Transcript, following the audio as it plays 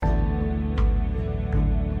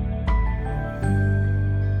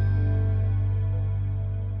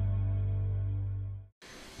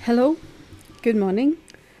Hello, good morning.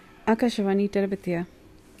 Akashvani Terabatia.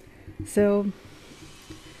 So,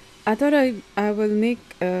 I thought I will make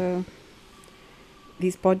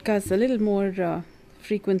these podcasts a little more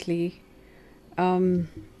frequently for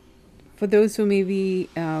those who may be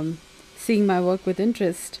seeing my work with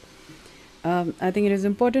interest. I think it is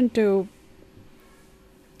important to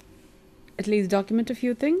at least document a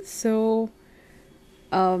few things. So,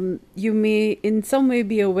 you may in some way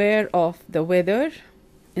be aware of the weather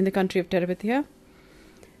in the country of Terabatia,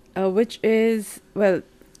 which is, well,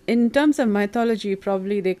 in terms of mythology,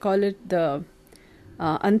 probably they call it the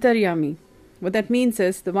Antaryami. What that means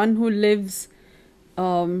is the one who lives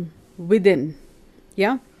within.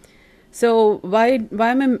 Yeah. So why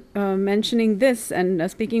am I mentioning this and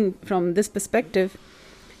speaking from this perspective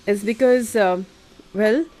is because, for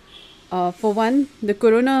one, the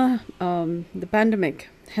corona, the pandemic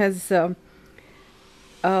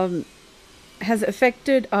has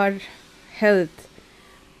affected our health,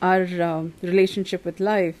 our relationship with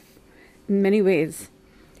life in many ways.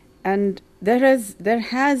 And there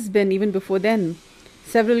has been, even before then,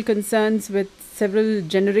 several concerns with several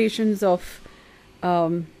generations of,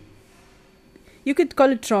 you could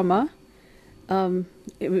call it trauma,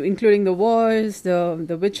 including the wars,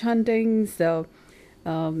 the witch huntings, the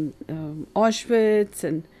Auschwitz,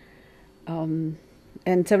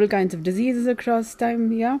 and several kinds of diseases across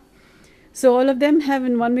time. Yeah. So all of them have,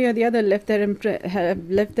 in one way or the other, left their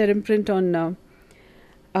imprint on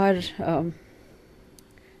our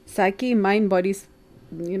psyche, mind, body,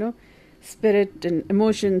 spirit, and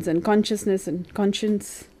emotions, and consciousness and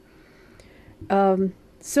conscience.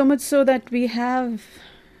 So much so that we have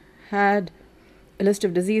had a list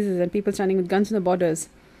of diseases and people standing with guns on the borders,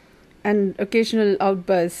 and occasional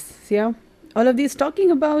outbursts. Yeah, all of these talking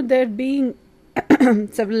about there being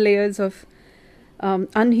several layers of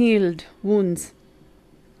unhealed wounds.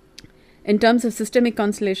 In terms of systemic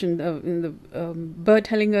constellation, in the Bert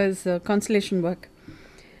Hellinger's constellation work,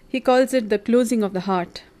 he calls it the closing of the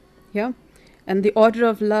heart, yeah, and the order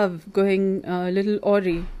of love going a little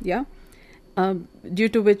awry, yeah, due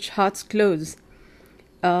to which hearts close,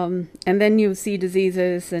 and then you see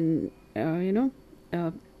diseases and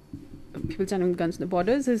people standing with guns on the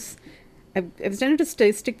borders. I've tended to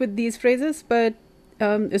stick with these phrases, but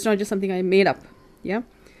it's not just something I made up. Yeah.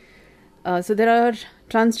 So there are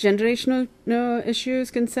transgenerational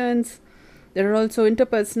issues, concerns. There are also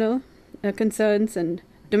interpersonal concerns and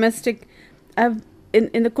domestic.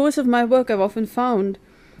 In the course of my work, I've often found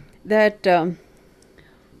that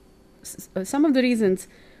some of the reasons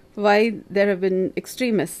why there have been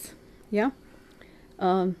extremists, yeah,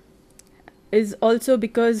 is also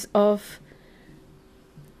because of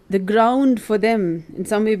the ground for them in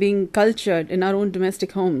some way being cultured in our own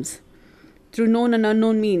domestic homes, through known and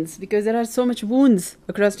unknown means, because there are so much wounds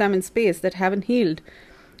across time and space that haven't healed.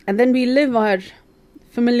 And then we live our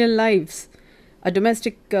familial lives, our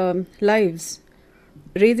domestic lives,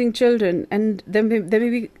 raising children, and there may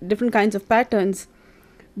be different kinds of patterns,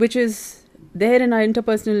 which is there in our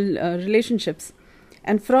interpersonal relationships.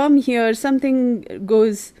 And from here, something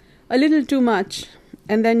goes a little too much,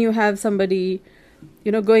 and then you have somebody,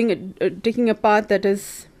 taking a path that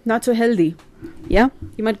is not so healthy. Yeah,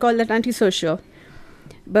 you might call that antisocial,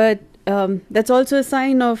 but that's also a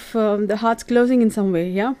sign of the heart's closing in some way.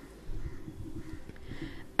 Yeah,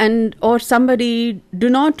 or somebody do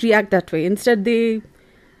not react that way. Instead, they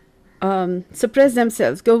suppress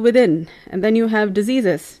themselves, go within, and then you have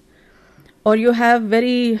diseases, or you have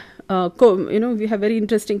we have very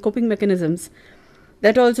interesting coping mechanisms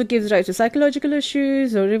that also gives rise to psychological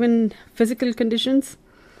issues or even physical conditions.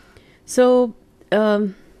 So.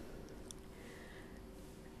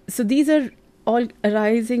 So these are all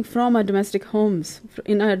arising from our domestic homes,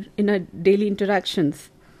 in our daily interactions,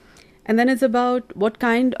 and then it's about what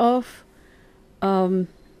kind of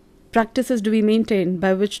practices do we maintain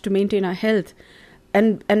by which to maintain our health,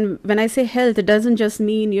 and when I say health, it doesn't just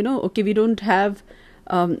mean we don't have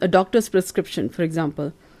a doctor's prescription, for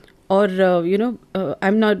example, or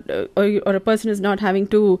I'm not, or a person is not having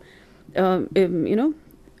to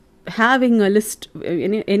having a list,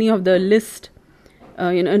 any of the list.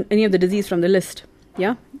 Any of the disease from the list.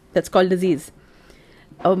 Yeah, that's called disease.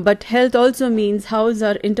 But health also means how's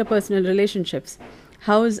our interpersonal relationships,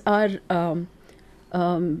 how's our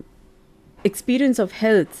experience of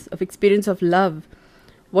health, of experience of love,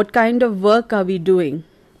 what kind of work are we doing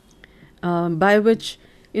by which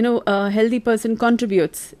a healthy person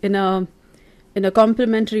contributes in a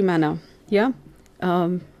complementary manner. Yeah,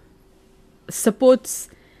 supports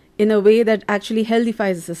in a way that actually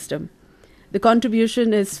healthifies the system. The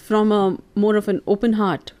contribution is from more of an open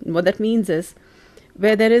heart. What that means is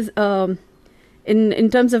where there is in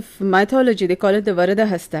terms of mythology, they call it the Varada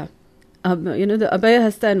Hasta. The Abhaya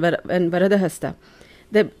Hasta and Varada Hasta.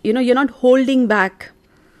 You're not holding back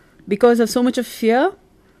because of so much of fear.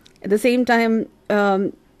 At the same time,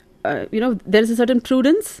 there's a certain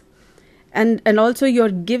prudence, and also you're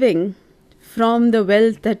giving from the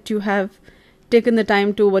wealth that you have taken the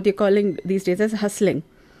time to, what you're calling these days as hustling.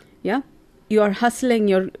 Yeah, you are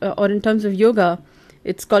hustling. Or in terms of yoga,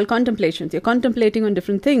 it's called contemplations. You're contemplating on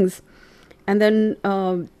different things, and then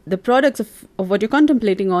the products of what you're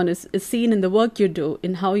contemplating on is seen in the work you do,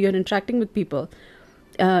 in how you're interacting with people,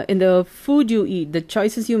 in the food you eat, the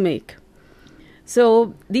choices you make.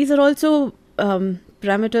 So these are also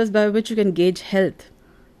parameters by which you can gauge health.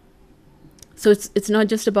 So it's not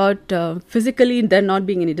just about physically there not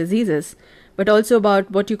being any diseases, but also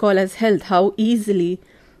about what you call as health. How easily,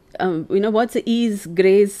 what's the ease,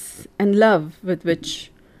 grace, and love with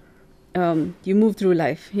which you move through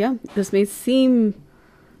life. Yeah, this may seem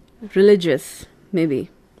religious, maybe,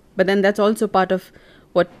 but then that's also part of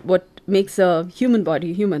what makes a human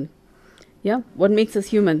body human. Yeah, what makes us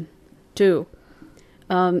human too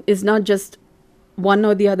is not just one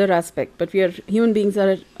or the other aspect, but human beings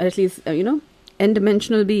are at least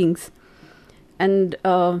n-dimensional beings, and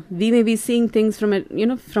we may be seeing things from a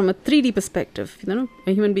 3D perspective.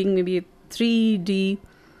 A human being may be a 3D.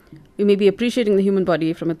 We may be appreciating the human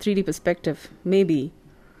body from a 3D perspective, maybe,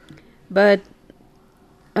 but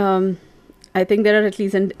I think there are at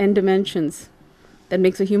least n dimensions that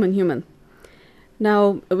makes a human human.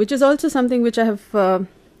 Now, which is also something which I have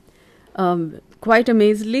quite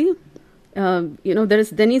amazingly,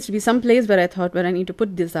 there needs to be some place where I need to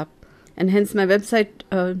put this up, and hence my website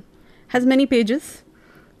has many pages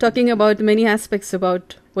talking about many aspects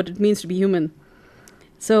about what it means to be human.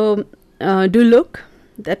 So do look.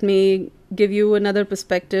 That may give you another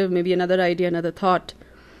perspective, maybe another idea, another thought,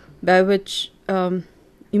 by which you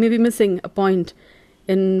may be missing a point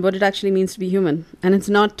in what it actually means to be human. And it's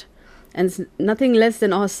nothing less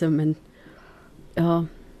than awesome and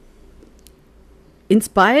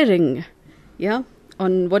inspiring,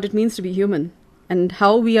 on what it means to be human and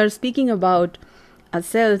how we are speaking about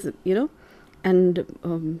ourselves, and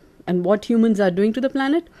what humans are doing to the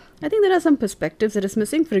planet. I think there are some perspectives that is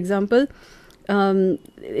missing. For example,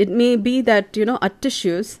 it may be that our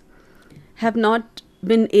tissues have not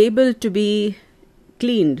been able to be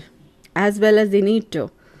cleaned as well as they need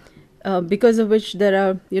to, because of which there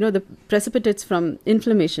are the precipitates from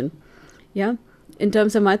inflammation. In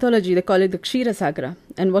terms of mythology, they call it the Kshira Sagra,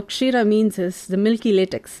 and what Kshira means is the milky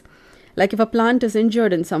latex. Like if a plant is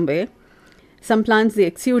injured in some way, some plants, they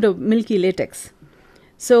exude a milky latex.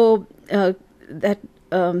 So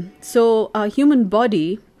so our human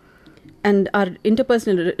body and our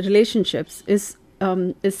interpersonal relationships is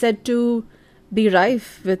said to be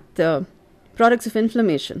rife with products of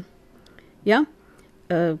inflammation. Kshira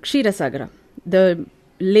Sagra, the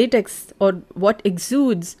latex or what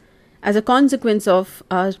exudes as a consequence of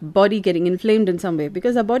our body getting inflamed in some way,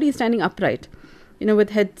 because our body is standing upright, with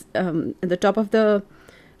head at the top of the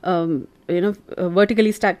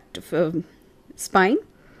vertically stacked spine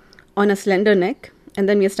on a slender neck, and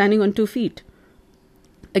then we are standing on 2 feet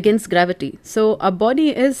against gravity. So our body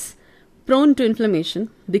is prone to inflammation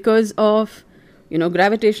because of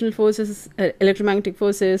gravitational forces, electromagnetic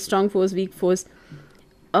forces, strong force, weak force.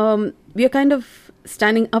 We are kind of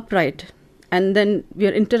standing upright, and then we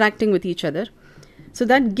are interacting with each other. So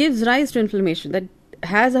that gives rise to inflammation, that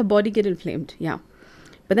has our body get inflamed.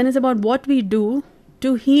 But then it's about what we do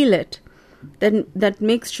to heal it, then that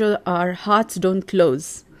makes sure our hearts don't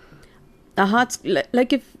close. Our hearts,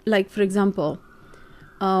 like for example,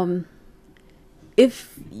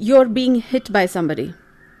 if you're being hit by somebody,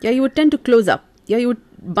 you would tend to close up. You would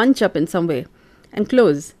bunch up in some way and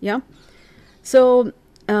close. So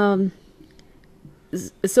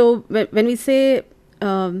when we say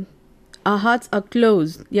our hearts are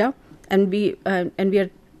closed, and we are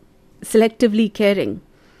selectively caring,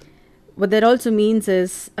 what that also means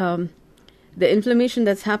is the inflammation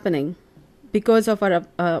that's happening because of our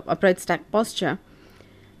upright stacked posture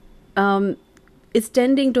is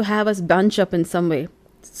tending to have us bunch up in some way,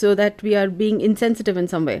 so that we are being insensitive in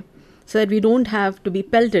some way, so that we don't have to be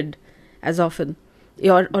pelted as often,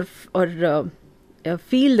 or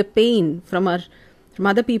feel the pain from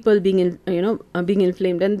other people being being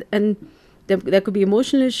inflamed, and there could be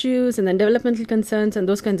emotional issues and then developmental concerns and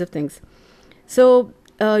those kinds of things. So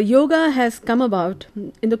yoga has come about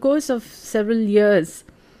in the course of several years.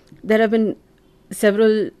 There have been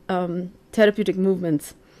several therapeutic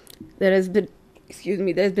movements. There has been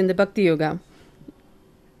the Bhakti Yoga,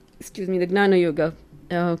 the Gnana Yoga,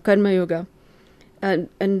 Karma Yoga, and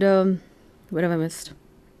what have I missed?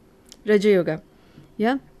 Raja Yoga.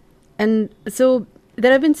 Yeah. And so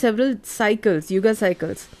there have been several cycles, yoga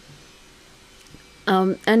cycles.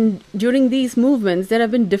 And during these movements, there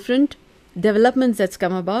have been different developments that's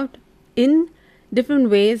come about in different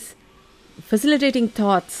ways, facilitating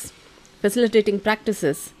thoughts, facilitating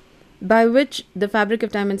practices, by which the fabric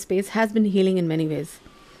of time and space has been healing in many ways.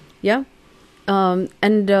 Yeah. And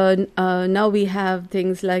now we have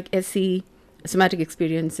things like SE, somatic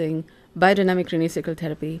experiencing, biodynamic craniosacral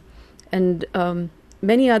therapy, and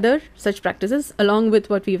many other such practices, along with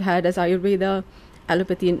what we've had as Ayurveda,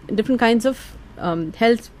 allopathy, and different kinds of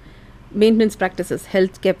health maintenance practices,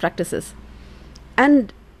 healthcare practices.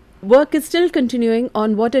 And work is still continuing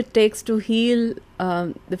on what it takes to heal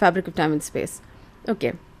the fabric of time and space.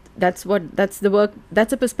 Okay, that's the work,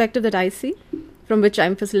 that's a perspective that I see from which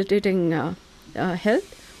I'm facilitating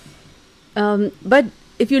health. But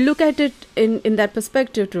if you look at it in that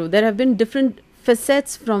perspective too, there have been different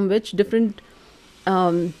facets from which different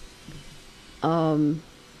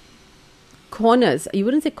corners, you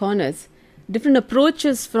wouldn't say corners, different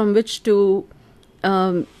approaches from which to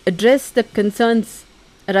address the concerns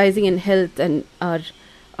arising in health and our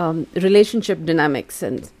relationship dynamics,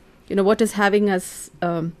 and what is having us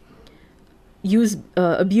use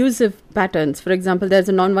abusive patterns. For example, there's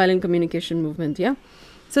a nonviolent communication movement. Yeah,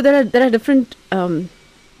 so there are different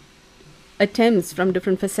attempts from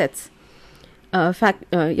different facets.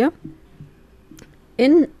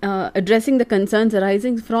 In addressing the concerns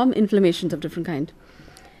arising from inflammations of different kind.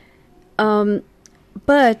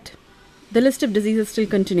 But the list of diseases still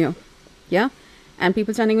continue. Yeah, and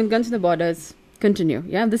people standing with guns in the borders continue.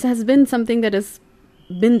 Yeah, this has been something that has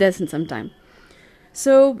been there since some time.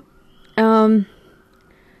 So I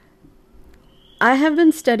have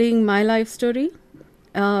been studying my life story,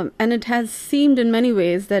 and it has seemed in many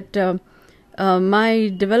ways that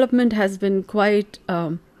my development has been quite,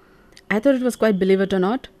 I thought it was quite, believe it or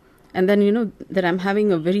not, and then that I'm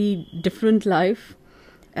having a very different life,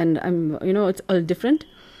 and I'm it's all different.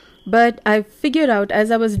 But I figured out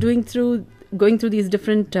as I was going through these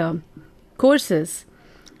different courses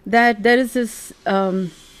that there is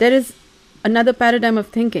another paradigm of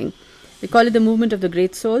thinking. We call it the movement of the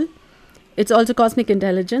great soul. It's also cosmic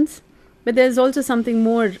intelligence, but there's also something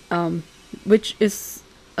more, which is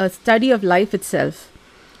a study of life itself,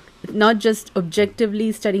 not just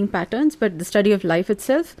objectively studying patterns, but the study of life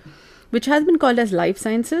itself, which has been called as life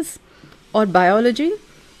sciences or biology,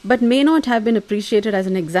 but may not have been appreciated as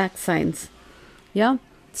an exact science. Yeah.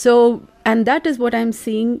 So, and that is what I'm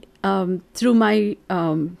seeing through my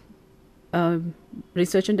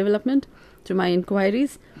research and development, through my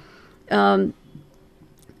inquiries, and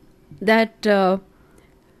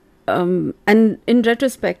in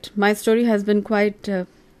retrospect, my story has been quite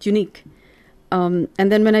unique. And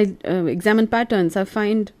then when I examine patterns, I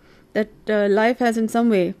find that life has in some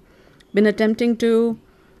way been attempting to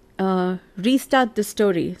restart the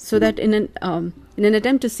story, so that in an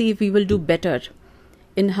attempt to see if we will do better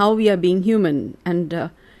in how we are being human, and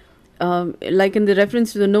like in the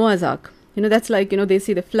reference to the Noah's Ark, that's like, they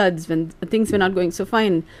see the floods when things were not going so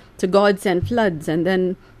fine, so God sent floods, and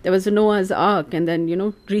then there was a Noah's Ark, and then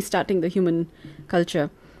restarting the human culture.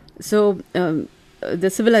 So the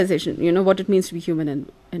civilization, what it means to be human,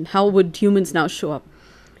 and how would humans now show up.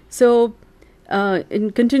 So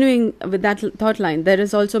in continuing with that thought line, there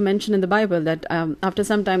is also mention in the Bible that after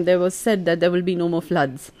some time there was said that there will be no more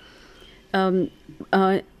floods. And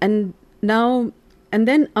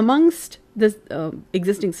then amongst this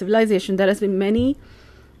existing civilization, there has been many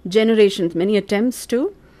generations, many attempts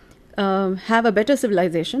to have a better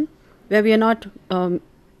civilization, where we are not,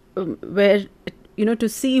 where, to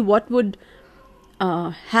see what would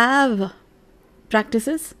have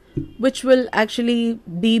practices which will actually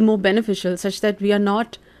be more beneficial, such that we are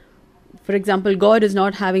not, for example, God is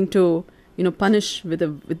not having to, punish with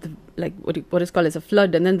the like what is called as a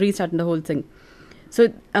flood and then restart the whole thing.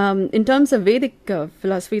 So in terms of Vedic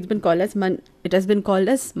philosophy, it has been called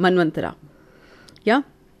as Manvantara. Yeah.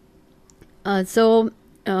 So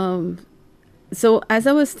as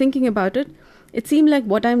I was thinking about it, it seemed like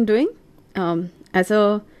what I'm doing as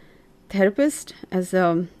a therapist,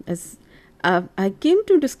 I came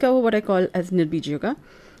to discover what I call as Nirbij Yoga,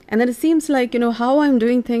 and then it seems like how I'm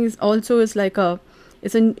doing things also is like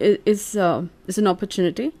it's an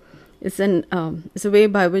opportunity. It's a way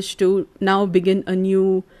by which to now begin a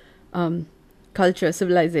new culture,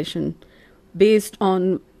 civilization, based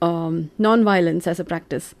on non-violence as a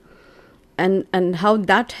practice, and how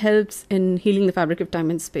that helps in healing the fabric of time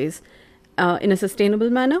and space in a sustainable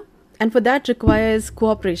manner. And for that requires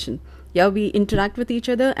cooperation. Yeah, we interact with each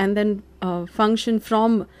other and then function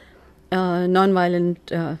from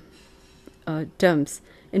non-violent terms,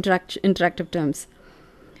 interactive terms.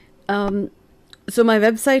 So my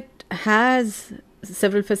website has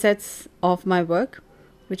several facets of my work,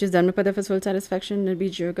 which is Dharmapada for Soul Satisfaction,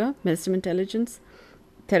 Nirbij Yoga, Meditative Intelligence,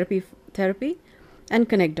 Therapy, and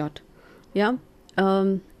Connect Dot. Yeah.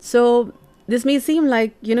 So this may seem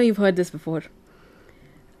like, you've heard this before.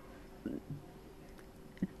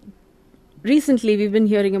 Recently, we've been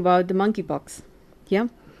hearing about the monkeypox. Yeah.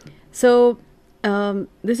 So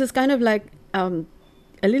this is kind of like a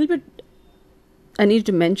little bit, I need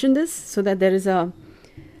to mention this so that there is a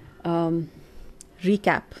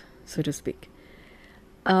recap, so to speak.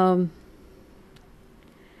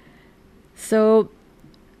 So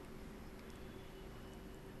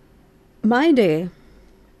my day,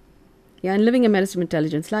 and living a meditative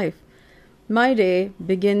intelligence life, my day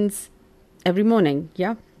begins every morning.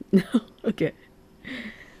 Yeah. Okay.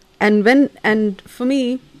 And for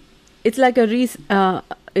me, it's like a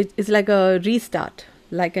it's like a restart,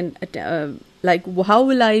 like how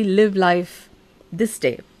will I live life this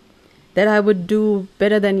day that I would do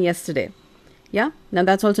better than yesterday. Yeah. Now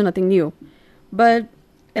that's also nothing new, but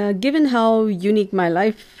given how unique my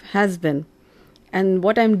life has been and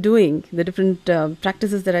what I'm doing, the different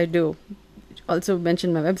practices that I do, also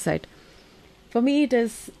mentioned my website. For me, it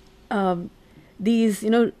is these,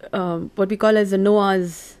 what we call as the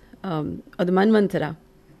Noah's or the Manvantara.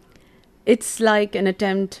 It's like an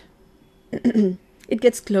attempt. It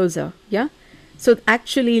gets closer. Yeah. So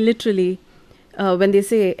actually, literally, when they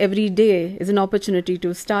say every day is an opportunity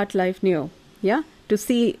to start life new. Yeah. To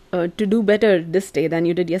see, to do better this day than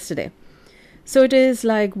you did yesterday. So it is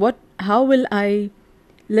like, how will I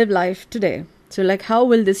live life today? So like, how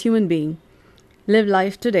will this human being live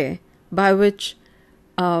life today by which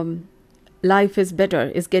life is better,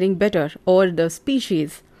 is getting better, or the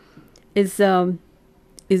species is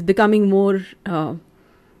becoming more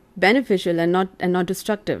beneficial and not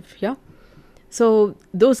destructive. Yeah. So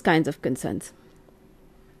those kinds of concerns.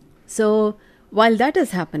 So while that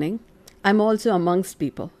is happening, I'm also amongst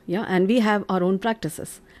people. Yeah. And we have our own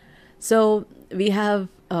practices. So we have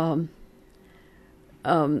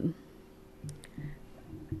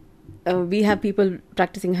people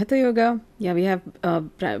practicing Hatha Yoga. Yeah, we have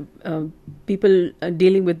people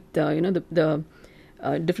dealing with the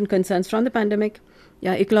different concerns from the pandemic.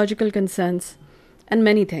 Yeah, ecological concerns, and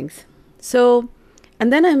many things. So,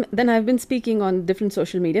 and then I've been speaking on different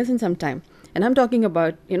social medias in some time, and I'm talking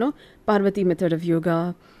about Parvati method of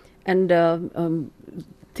yoga, and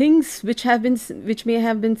things which may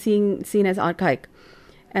have been seen as archaic,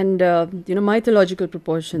 and mythological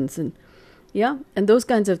proportions, and and those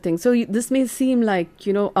kinds of things. So this may seem like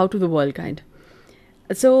out of the world kind.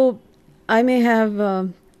 So I may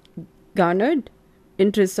have garnered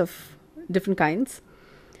interests of different kinds,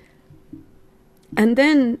 and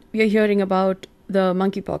then we are hearing about the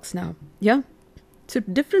monkeypox now. Yeah, so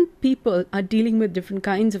different people are dealing with different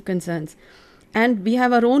kinds of concerns. And we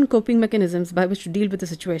have our own coping mechanisms by which to deal with the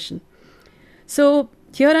situation. So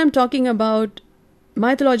here I'm talking about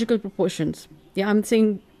mythological proportions. Yeah, I'm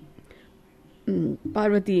saying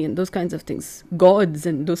Parvati and those kinds of things, gods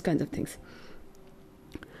and those kinds of things.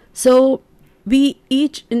 So we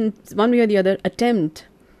each, in one way or the other, attempt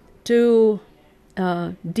to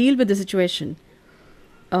deal with the situation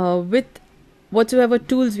with whatsoever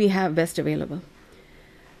tools we have best available.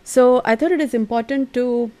 So I thought it is important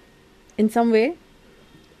to, in some way,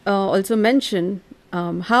 also mention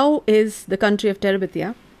how is the country of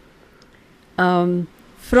Terabithia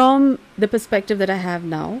from the perspective that I have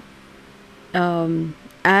now,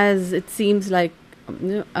 as it seems like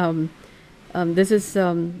this is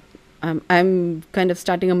I'm kind of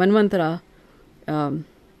starting a Manvantara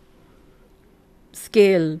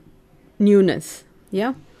scale newness.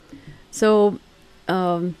 Yeah. So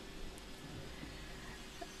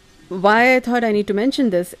why I thought I need to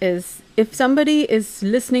mention this is, if somebody is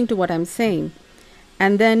listening to what I'm saying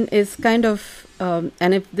and then is kind of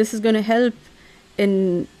and if this is going to help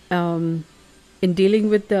in dealing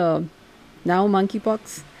with the now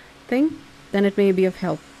monkeypox thing, then it may be of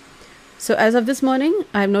help. So as of this morning,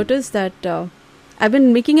 I've noticed that I've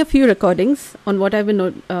been making a few recordings on what I've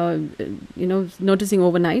been noticing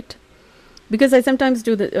overnight, because I sometimes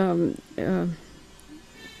do the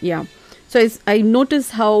So I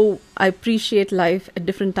notice how I appreciate life at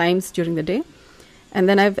different times during the day. And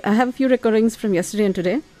then I have a few recordings from yesterday and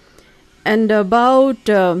today. And about,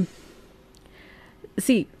 in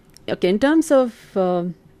terms of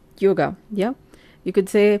yoga, yeah, you could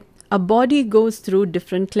say a body goes through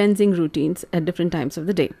different cleansing routines at different times of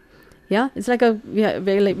the day. Yeah, it's like we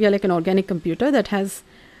are like an organic computer that has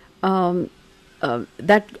goes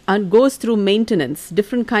through maintenance,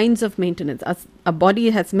 different kinds of maintenance. A body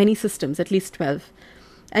has many systems, at least 12,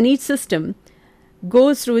 and each system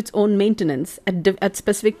goes through its own maintenance at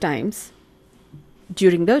specific times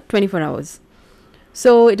during the 24 hours.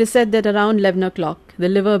 So it is said that around 11 o'clock, the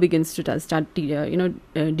liver begins to start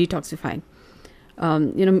detoxifying,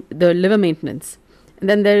 the liver maintenance. And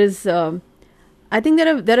then there is, I think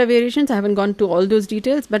there are variations. I haven't gone to all those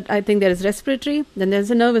details, but I think there is respiratory. Then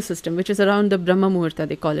there's a nervous system, which is around the Brahma Muhurta,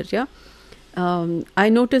 they call it, yeah. I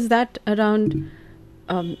noticed that around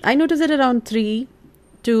 3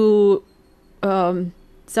 to,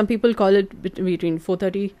 some people call it between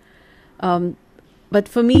 4:30. But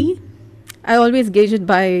for me, I always gauge it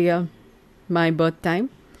by my birth time,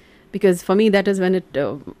 because for me that is when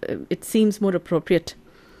it seems more appropriate.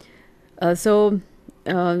 So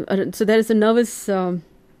there is a nervous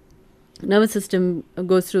system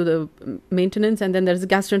goes through the maintenance, and then there is a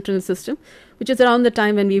gastrointestinal system, which is around the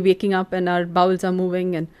time when we're waking up and our bowels are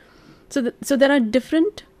moving, and so there are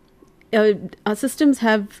different our systems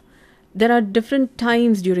have. There are different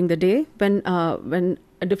times during the day when a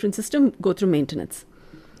different system go through maintenance.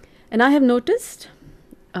 And I have noticed,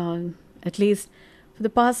 at least for the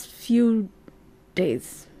past few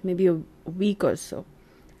days, maybe a week or so,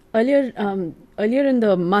 earlier in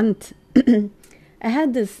the month, I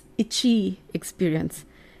had this itchy experience.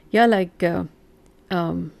 Yeah, like an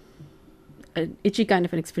itchy kind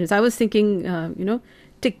of an experience. I was thinking,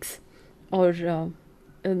 ticks or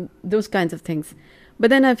those kinds of things. But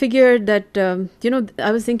then I figured that, I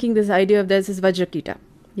was thinking this idea of there's this Vajrakita.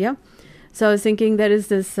 Yeah. So I was thinking there is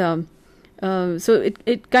this, so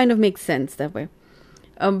it kind of makes sense that way.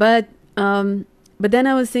 But then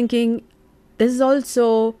I was thinking, this is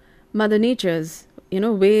also Mother Nature's,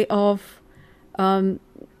 way of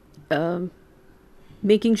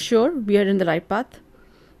making sure we are in the right path.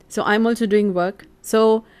 So I'm also doing work.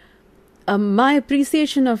 So my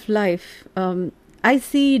appreciation of life, I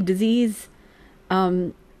see disease,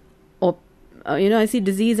 I see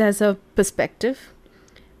disease as a perspective.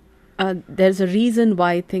 There's a reason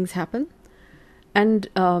why things happen, and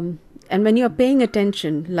when you are paying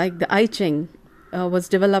attention, like the I Ching was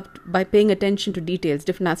developed by paying attention to details,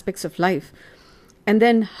 different aspects of life, and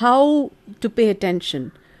then how to pay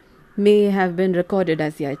attention may have been recorded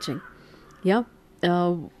as the I Ching. Yeah,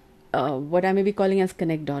 what I may be calling as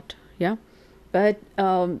connect dot. Yeah, but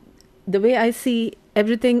the way I see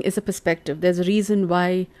everything is a perspective. There's a reason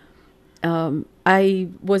why I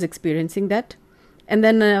was experiencing that. And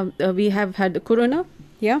then we have had the corona.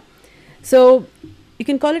 Yeah. So you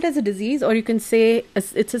can call it as a disease, or you can say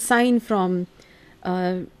it's a sign from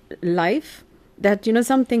life that,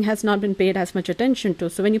 something has not been paid as much attention to.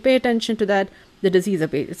 So when you pay attention to that, the disease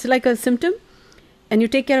appears. It's like a symptom, and you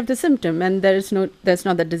take care of the symptom, and there's not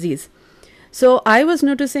that disease. So I was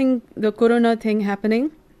noticing the corona thing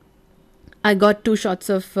happening. I got 2 shots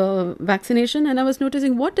of vaccination, and I was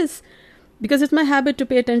noticing because it's my habit to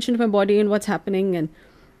pay attention to my body and what's happening, and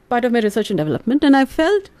part of my research and development. And I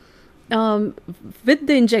felt with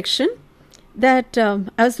the injection that I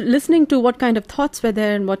was listening to what kind of thoughts were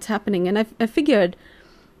there and what's happening. And I figured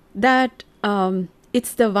that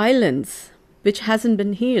it's the violence which hasn't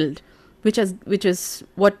been healed, which is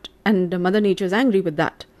what, and Mother Nature is angry with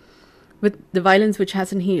that, with the violence which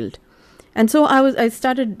hasn't healed. And so I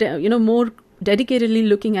started, more dedicatedly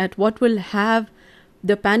looking at what will have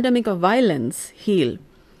the pandemic of violence heal,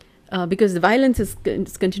 because the violence is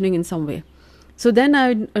continuing in some way. So then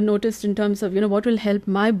I noticed in terms of, what will help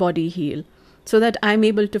my body heal so that I'm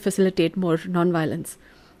able to facilitate more nonviolence.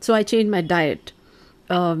 So I changed my diet,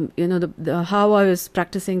 the how I was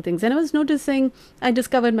practicing things. And I was noticing, I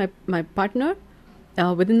discovered my partner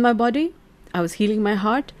within my body. I was healing my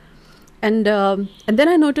heart. And then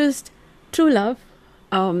I noticed true love,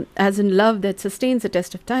 as in love that sustains the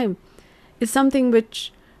test of time, is something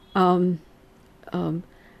which I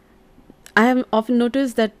have often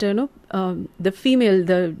noticed that the female,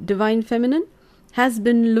 the divine feminine, has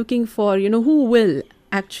been looking for who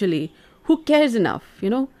cares enough,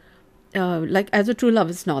 like as a true love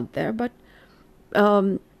is not there, but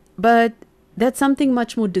that's something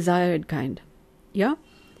much more desired kind. Yeah,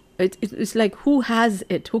 it's like who has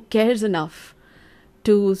it, who cares enough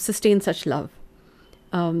to sustain such love,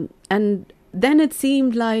 and then it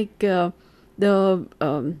seemed like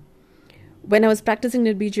when I was practicing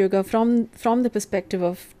Nirbij Yoga from the perspective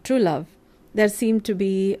of true love, there seemed to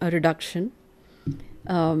be a reduction.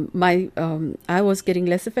 I was getting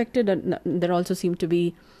less affected, and there also seemed to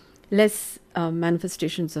be less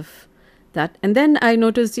manifestations of that. And then I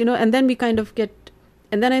noticed, and then we kind of get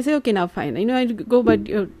and then I say, okay, now fine, I go about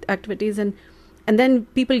your activities, and then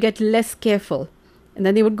people get less careful, and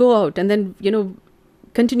then they would go out and then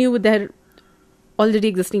continue with their already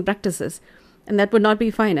existing practices, and that would not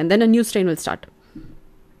be fine, and then a new strain will start.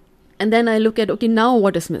 And then I look at, okay, now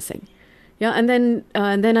what is missing? Yeah, and then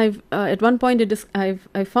I've at one point I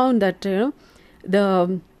found that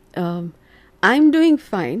I'm doing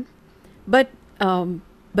fine, but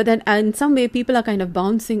then in some way people are kind of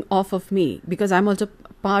bouncing off of me because I'm also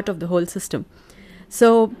part of the whole system.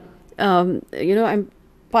 So I'm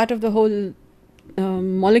part of the whole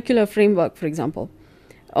molecular framework, for example,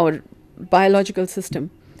 or biological system.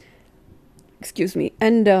 Excuse me,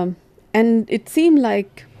 and it seemed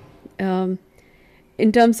like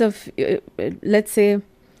in terms of let's say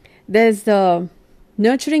there's the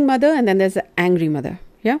nurturing mother and then there's the angry mother.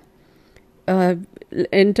 Yeah.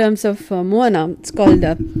 In terms of Moana, it's called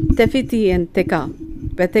Tefiti and Teka,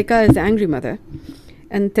 where Teka is the angry mother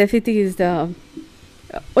and Tefiti is the,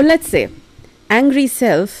 let's say, angry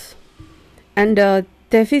self, and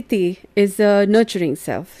Tefiti is the nurturing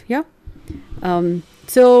self. Yeah.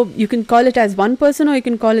 So you can call it as one person, or you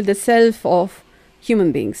can call it the self of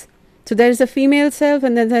human beings. So there is a female self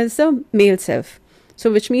and then there is a male self.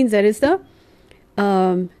 So which means there is the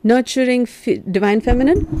nurturing divine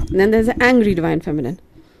feminine, and then there's an angry divine feminine.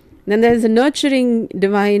 Then there's a nurturing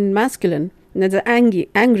divine masculine, and there's an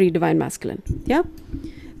angry divine masculine. Yeah,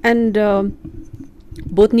 and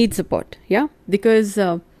both need support. Yeah, because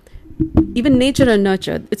even nature and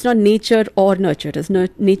nurture, it's not nature or nurture, it's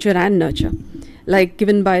nature and nurture, like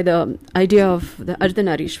given by the idea of the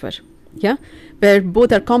Ardhanarishwar. Yeah, where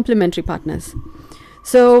both are complementary partners.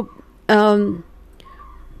 So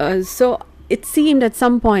so it seemed at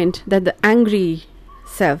some point that the angry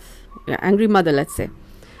self, angry mother, let's say,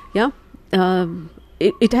 yeah,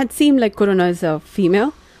 it had seemed like Corona is a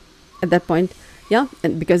female at that point, yeah,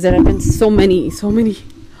 and because there have been so many,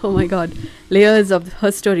 oh my God, layers of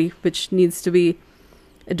her story which needs to be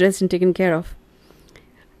addressed and taken care of.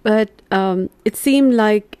 But it seemed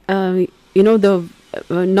like the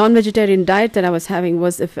non-vegetarian diet that I was having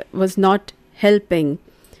was not helping.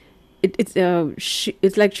 It's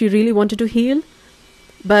like she really wanted to heal,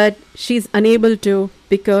 but she's unable to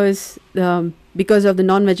because of the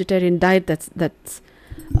non-vegetarian diet that's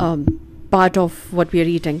part of what we are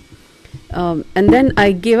eating. And then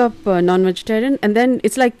I gave up non-vegetarian, and then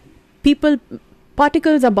it's like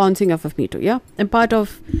particles are bouncing off of me too. Yeah, I'm part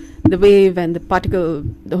of the wave and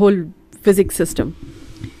the whole physics system.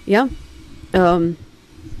 Yeah. And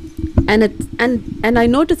I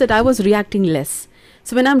noticed that I was reacting less.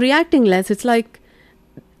 So when I'm reacting less, it's like,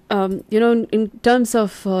 in terms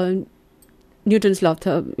of Newton's law of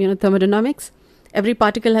thermodynamics, every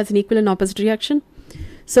particle has an equal and opposite reaction.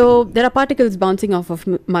 So there are particles bouncing off of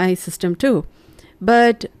my system too.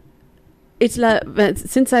 But it's like,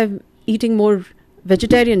 since I'm eating more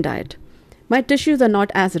vegetarian diet, my tissues are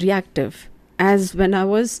not as reactive as when I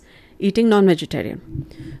was eating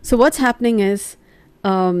non-vegetarian. So what's happening is,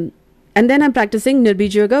 and then I'm practicing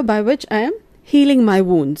Nirbij Yoga, by which I am healing my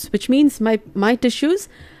wounds, which means my tissues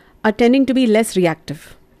are tending to be less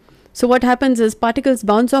reactive. So what happens is particles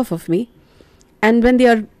bounce off of me, and when they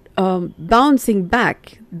are bouncing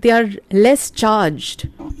back, they are less charged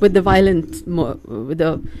with the violent, with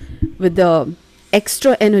the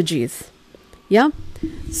extra energies. Yeah,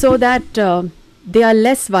 so that they are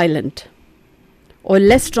less violent or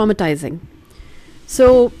less traumatizing.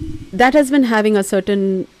 So that has been having a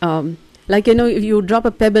certain, if you drop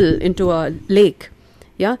a pebble into a lake,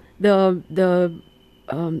 yeah, there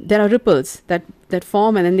are ripples that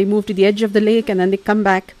form, and then they move to the edge of the lake, and then they come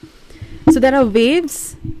back. So there are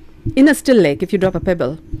waves in a still lake if you drop a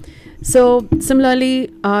pebble. So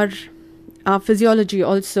similarly, our physiology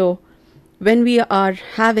also, when we are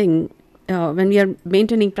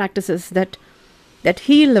maintaining practices that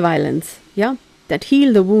heal the violence, yeah, that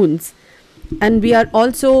heal the wounds, and we are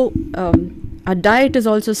also our diet is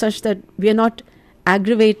also such that we are not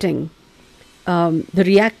aggravating the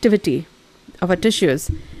reactivity of our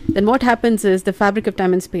tissues, then what happens is the fabric of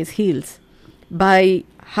time and space heals by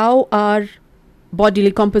how our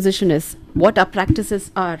bodily composition is, what our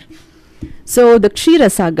practices are. So the Kshira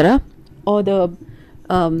Sagra, or the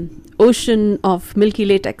ocean of milky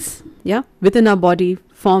latex, yeah, within our body,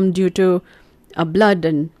 formed due to our blood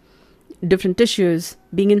and different tissues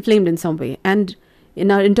being inflamed in some way, and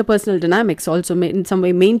in our interpersonal dynamics also in some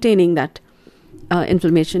way maintaining that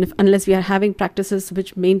inflammation, unless we are having practices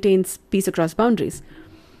which maintains peace across boundaries.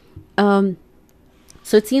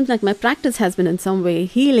 So it seems like my practice has been in some way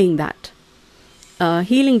healing that,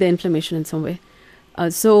 healing the inflammation in some way.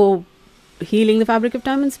 So healing the fabric of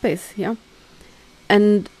time and space, yeah.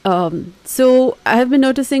 and so I have been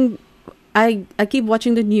noticing, I keep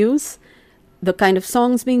watching the news, the kind of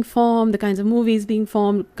songs being formed, the kinds of movies being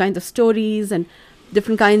formed, kinds of stories, and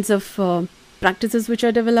different kinds of practices which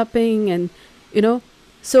are developing, and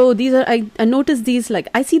so these are, I notice these, like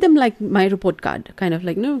I see them like my report card, kind of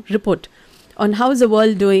like report on how is the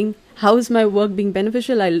world doing, how is my work being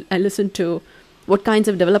beneficial. I listen to what kinds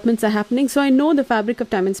of developments are happening, so I know the fabric of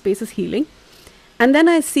time and space is healing, and then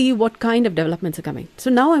I see what kind of developments are coming.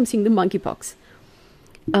 So now I'm seeing the monkeypox.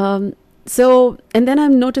 So, and then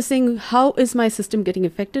I'm noticing how is my system getting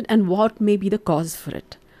affected and what may be the cause for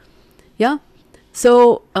it. Yeah.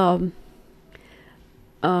 So,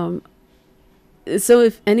 so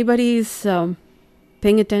if anybody is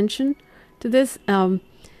paying attention to this,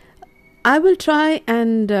 I will try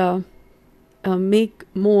and make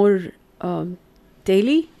more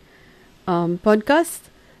daily podcasts.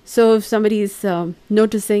 So if somebody is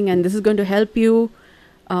noticing and this is going to help you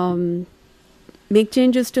make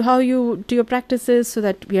changes to how you do your practices, so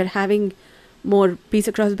that we are having more peace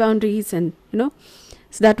across boundaries, and so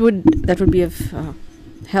that would be of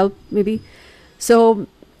help maybe. So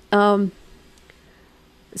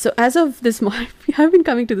so as of this morning, we have been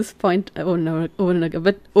coming to this point over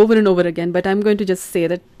and over again, but I'm going to just say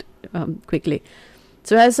that quickly.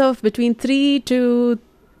 So as of between 3 to,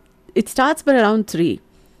 it starts by around 3,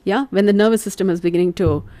 yeah, when the nervous system is beginning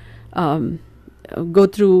to go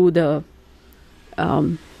through the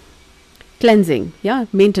cleansing, yeah,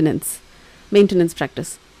 maintenance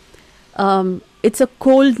practice. It's a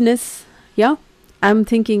coldness, yeah. I'm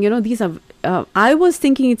thinking, these are, I was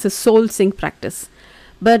thinking it's a soul sync practice,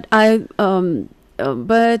 but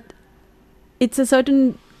but it's a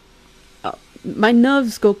certain, my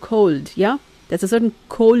nerves go cold, yeah. There's a certain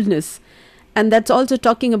coldness, and that's also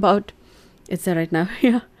talking about, it's there right now,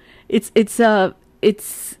 yeah.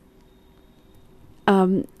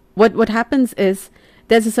 What happens is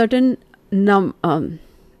there's a certain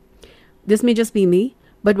this may just be me,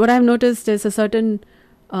 but what I've noticed is a certain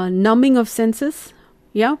numbing of senses,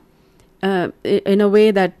 yeah, in a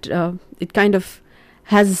way that it kind of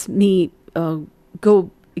has me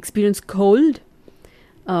go experience cold.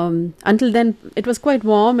 Until then it was quite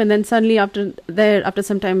warm, and then suddenly after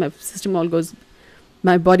some time my system all goes,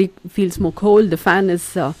 my body feels more cold, the fan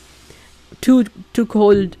is too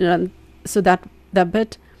cold, so that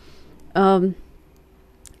bit, and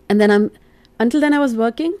then until then I was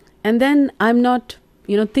working, and then I'm not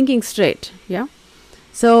thinking straight, yeah.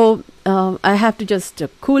 So I have to just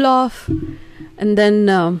cool off, and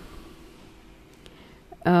then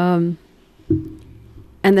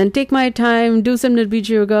take my time, do some Nirbij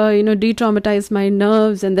yoga, de-traumatize my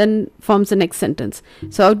nerves, and then forms the next sentence.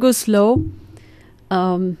 So I would go slow.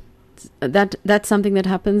 That's something that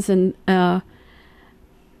happens, and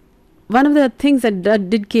one of the things that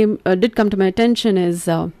did come to my attention is,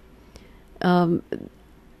 well,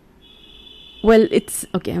 it's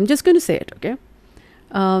okay. I'm just going to say it. Okay,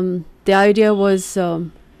 the idea was,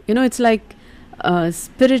 it's like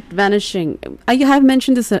spirit vanishing. I have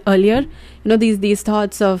mentioned this earlier. These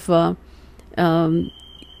thoughts of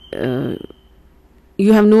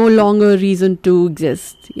you have no longer reason to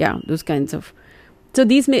exist. Yeah, those kinds of. So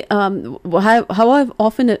these may how I've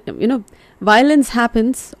often violence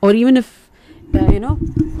happens, or even if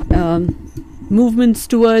movements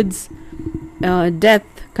towards death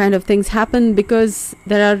kind of things happen because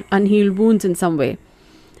there are unhealed wounds in some way,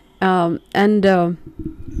 or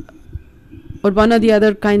one or the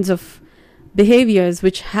other kinds of behaviors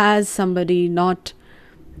which has somebody not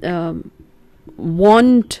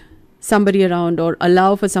want somebody around, or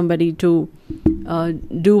allow for somebody to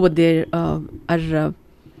do what they are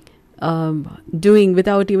doing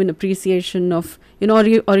without even appreciation of,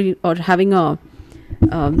 or having a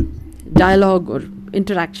dialogue or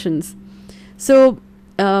interactions. So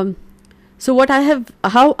how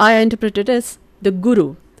I interpret it is the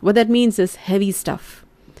guru. What that means is heavy stuff.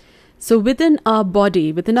 So within our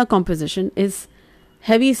body, within our composition is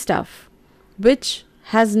heavy stuff which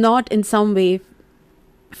has not in some way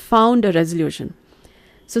found a resolution.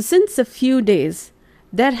 So since a few days,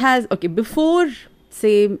 there has, before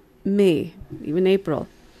say May, even April,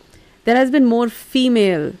 there has been more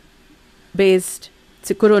female based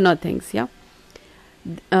corona things, yeah.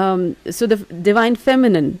 So the divine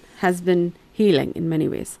feminine has been healing in many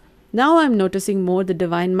ways. Now I'm noticing more the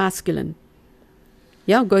divine masculine,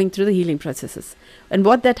 yeah, going through the healing processes. And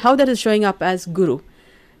how that is showing up as guru.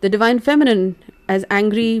 The divine feminine as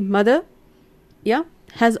angry mother, yeah,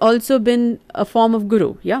 has also been a form of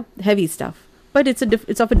guru, yeah, heavy stuff, but it's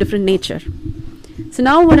of a different nature. So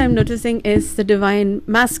now what I'm noticing is the divine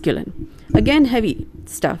masculine, again heavy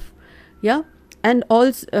stuff, yeah, and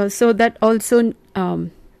also so that also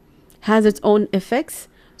has its own effects.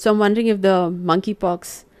 So I'm wondering if the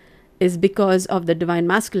monkeypox is because of the divine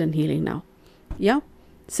masculine healing now. Yeah.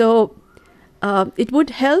 So it would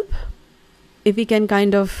help if we can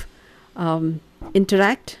kind of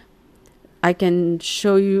interact. I can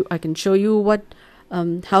show you what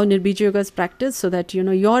how Nirbija Yoga is practiced, so that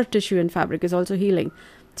your tissue and fabric is also healing,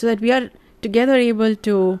 so that we are together able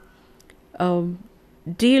to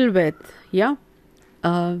deal with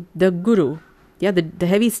the guru, the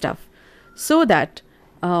heavy stuff, so that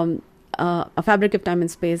a fabric of time and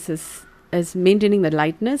space is maintaining the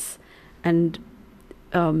lightness. And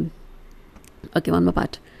okay, one more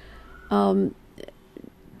part.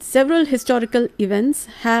 Several historical events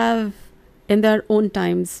have in their own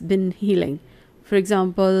times been healing. For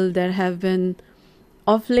example, there have been,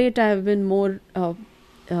 of late I have been more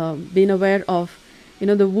been aware of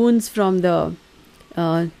the wounds from the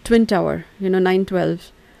Twin Tower,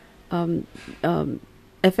 9/12,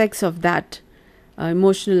 effects of that,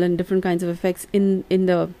 emotional and different kinds of effects in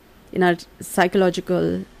our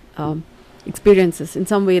psychological experiences. In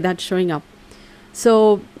some way that's showing up.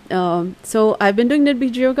 So I've been doing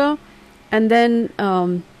Nirbija Yoga, and then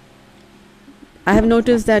I have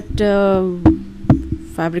noticed that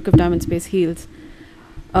fabric of time and space heals.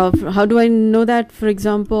 How do I know that? For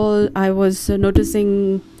example, I was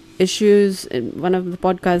noticing issues in one of the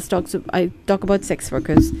podcasts. I talk about sex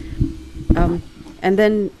workers, and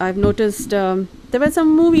then I've noticed there were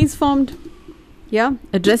some movies formed,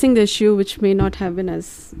 addressing the issue, which may not have been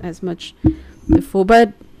as much before.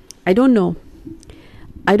 But I don't know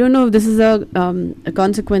if this is a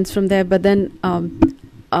consequence from there. But then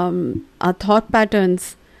our thought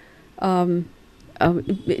patterns,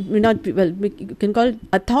 it may not be, well, you can call it,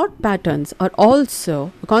 our thought patterns are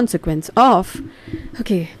also a consequence of,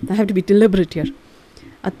 okay, I have to be deliberate here.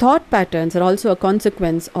 Our thought patterns are also a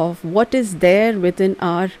consequence of what is there within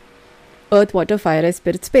our earth, water, fire, air,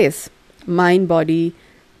 spirit space. Mind, body,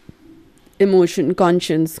 emotion,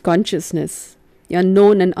 consciousness,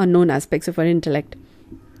 known and unknown aspects of our intellect.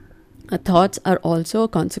 Our thoughts are also a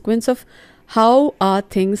consequence of how are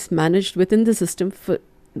things managed within the system,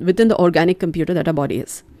 within the organic computer that our body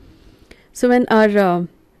is. So when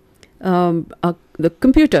the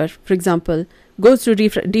computer, for example, goes through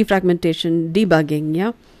defragmentation,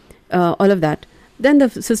 debugging, all of that, then the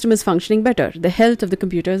system is functioning better. The health of the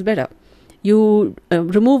computer is better. You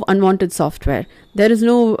remove unwanted software. There is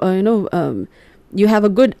no, you have a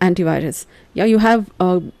good antivirus. You have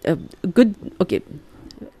a good, okay,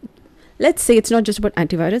 let's say it's not just about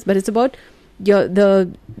antivirus, but it's about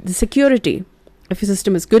the security if your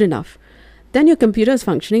system is good enough. Then your computer is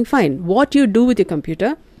functioning fine. What you do with your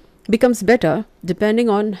computer becomes better depending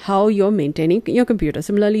on how you're maintaining your computer.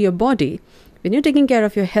 Similarly, your body, when you're taking care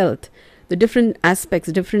of your health, the different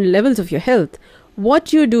aspects, different levels of your health,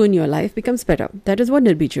 what you do in your life becomes better. That is what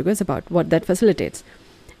Nirbija Yoga is about, what that facilitates.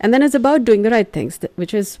 And then it's about doing the right things,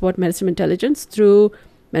 which is what Medicine Intelligence, through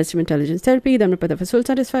Medicine Intelligence Therapy, the Amrit for Soul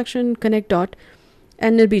Satisfaction, Connect Dot,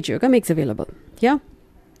 and Nirbija Yoga makes available.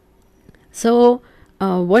 So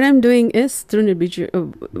what I'm doing is, through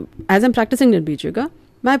Nirbija, as I'm practicing Nirbija Yoga,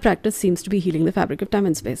 my practice seems to be healing the fabric of time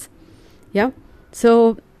and space.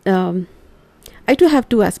 So I too have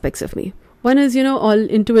two aspects of me. One is, all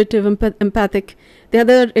intuitive, empathic. The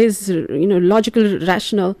other is, logical,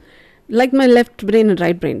 rational, like my left brain and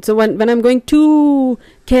right brain. So when I'm going too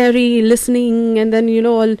carey, listening, and then,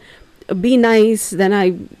 all be nice, then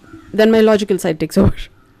my logical side takes over.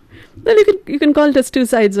 Well, you can call it as two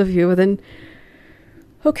sides of you. Then,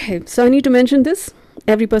 okay, so I need to mention this.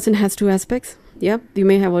 Every person has two aspects. You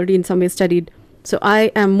may have already in some way studied. So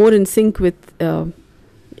I am more in sync with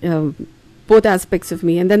both aspects of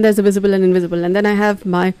me. And then there's the visible and invisible. And then I have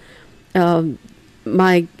my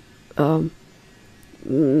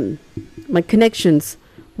connections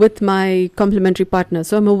with my complementary partner.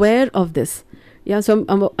 So I'm aware of this. So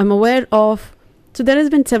I'm aware of. So there has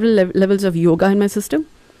been several levels of yoga in my system.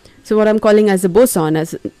 So what I'm calling as a boson,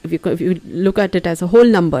 as if you look at it as a whole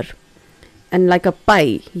number, and like a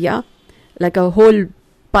pie, like a whole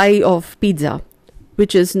pie of pizza,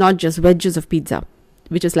 which is not just wedges of pizza,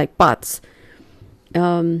 which is like parts.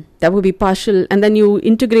 That would be partial, and then you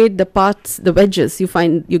integrate the parts, the wedges, you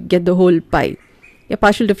get the whole pie.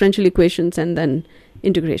 Partial differential equations and then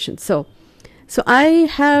integration. So I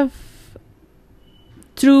have,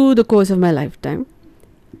 through the course of my lifetime,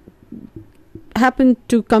 happened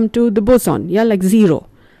to come to the boson, like 0.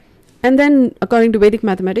 And then according to Vedic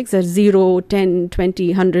mathematics, there's 0, 10, 20,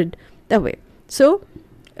 100, that way. So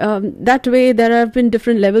that way there have been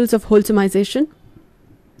different levels of wholesomization.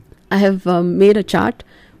 I have made a chart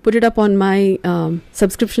put it up on my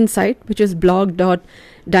subscription site, which is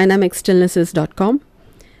blog.dynamicstillnesses.com.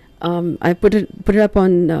 I put it up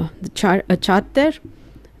on the chart there,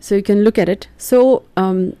 so you can look at it. So,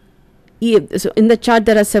 so in the chart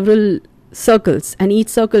there are several circles, and each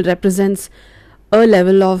circle represents a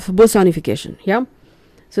level of bosonification. Yeah.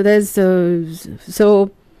 So there's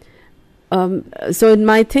so in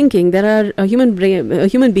my thinking, there are a human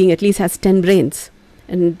being at least has 10 brains,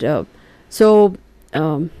 and so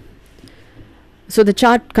the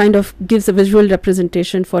chart kind of gives a visual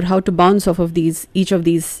representation for how to bounce off of each of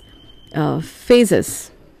these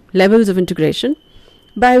phases, levels of integration,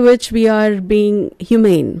 by which we are being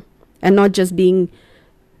humane and not just being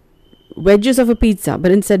wedges of a pizza,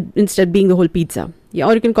 but instead being the whole pizza. Yeah,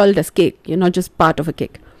 or you can call it as cake. You're not just part of a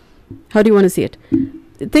cake. How do you want to see it?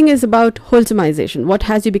 The thing is about wholesomization. What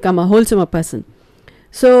has you become a wholesomer person?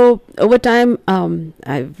 So over time,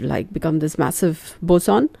 I've become this massive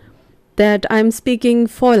boson that I'm speaking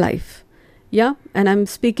for life. Yeah, and I'm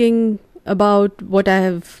speaking about what I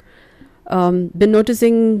have been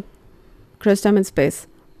noticing across time and space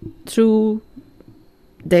through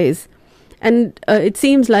days. And it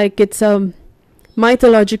seems like it's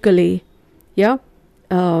mythologically,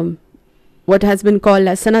 what has been called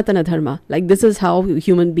as Sanatana Dharma. Like, this is how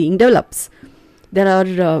human being develops. There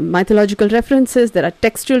are mythological references, there are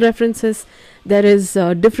textual references, there is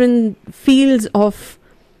different fields of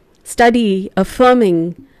study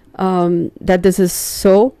affirming that this is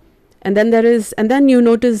so. And then you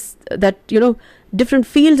notice that, different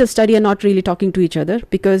fields of study are not really talking to each other,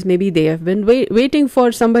 because maybe they have been waiting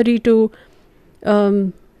for somebody to,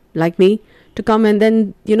 like me, to come and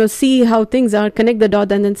then, see how things are, connect the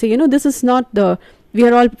dot, and then say, this is not we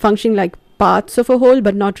are all functioning like parts of a whole,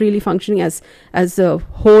 but not really functioning as a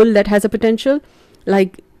whole that has a potential,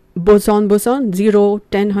 like boson, 0,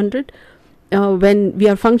 10, 100. When we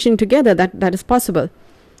are functioning together, that is possible.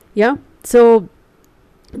 Yeah. So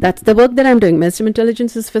that's the work that I'm doing. Messenger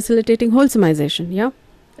Intelligence is facilitating wholesomization. Yeah.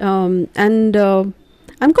 And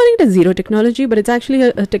I'm calling it a zero technology, but it's actually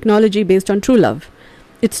a technology based on true love.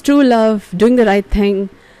 It's true love, doing the right thing,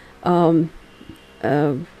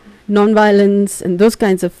 non-violence, and those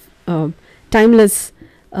kinds of timeless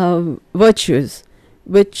virtues,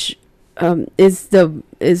 which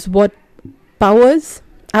is what powers.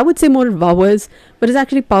 I would say more powers, but it's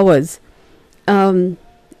actually powers. And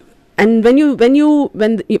when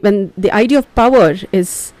the idea of power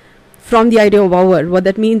is from the idea of power, what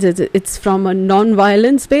that means is it's from a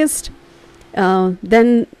non-violence based.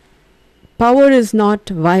 Then power is not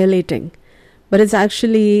violating, but it's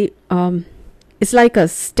actually it's like a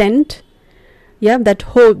stent,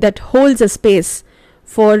 that holds a space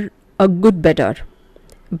for a good better,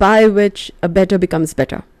 by which a better becomes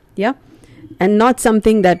better, and not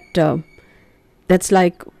something that's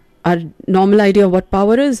like our normal idea of what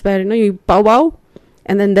power is, where you powwow,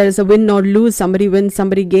 and then there is a win or lose, somebody wins,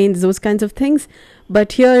 somebody gains, those kinds of things.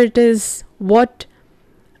 But here it is what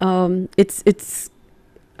it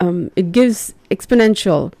gives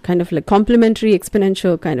exponential kind of like complementary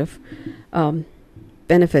exponential kind of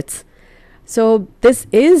benefits. So this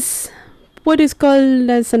is what is called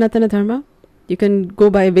as Sanatana Dharma. You can go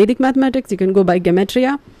by Vedic mathematics, you can go by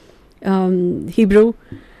Gematria, Hebrew.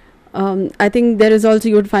 I think there is also,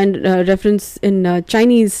 you would find reference in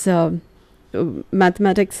Chinese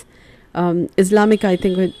mathematics. Islamic, I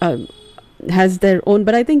think, has their own,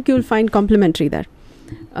 but I think you'll find complementary there.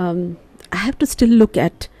 I have to still look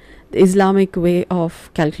at the Islamic way of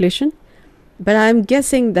calculation, but I'm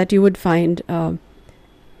guessing that you would find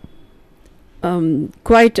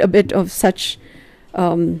quite a bit of such,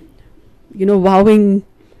 wowing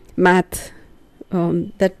math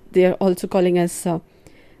that they are also calling as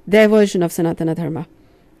their version of Sanatana Dharma.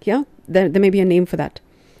 Yeah, there may be a name for that.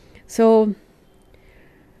 So,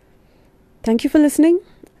 thank you for listening.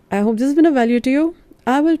 I hope this has been of value to you.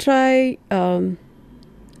 I will try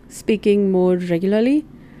speaking more regularly.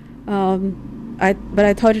 But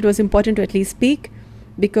I thought it was important to at least speak,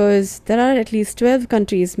 because there are at least 12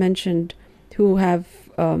 countries mentioned who have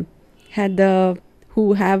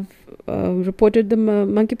reported the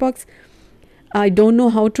monkeypox. I don't know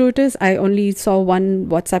how true it is. I only saw one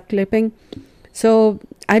WhatsApp clipping. So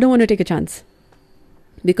I don't want to take a chance,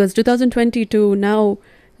 because 2020 to now,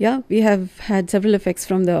 we have had several effects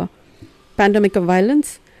from the pandemic of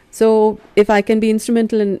violence. So if I can be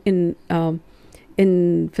instrumental in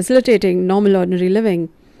facilitating normal, ordinary living,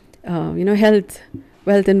 health,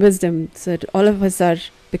 wealth, and wisdom, so that all of us are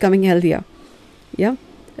becoming healthier,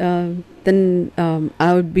 then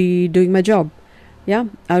I would be doing my job. I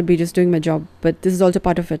would be just doing my job. But this is also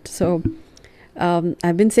part of it. So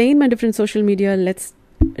I've been saying in my different social media, let's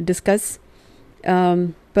discuss.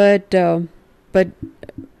 But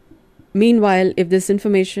meanwhile, if this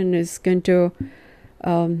information is going to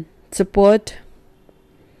support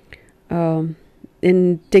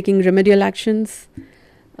in taking remedial actions,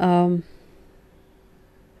 that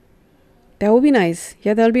would be nice.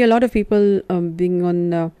 Yeah, there'll be a lot of people being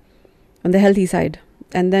on the healthy side,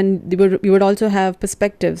 and then we would also have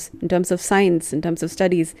perspectives in terms of science, in terms of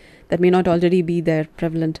studies that may not already be there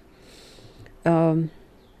prevalent.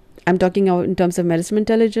 I'm talking out in terms of medicinal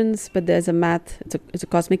intelligence, but there's a math. It's a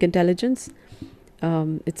cosmic intelligence.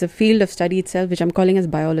 It's a field of study itself, which I'm calling as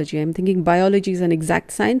biology. I'm thinking biology is an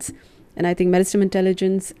exact science, and I think medicinal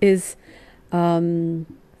intelligence is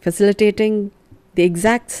facilitating the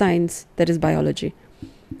exact science that is biology.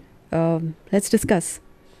 Let's discuss.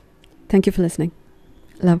 Thank you for listening.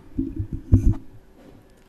 Love.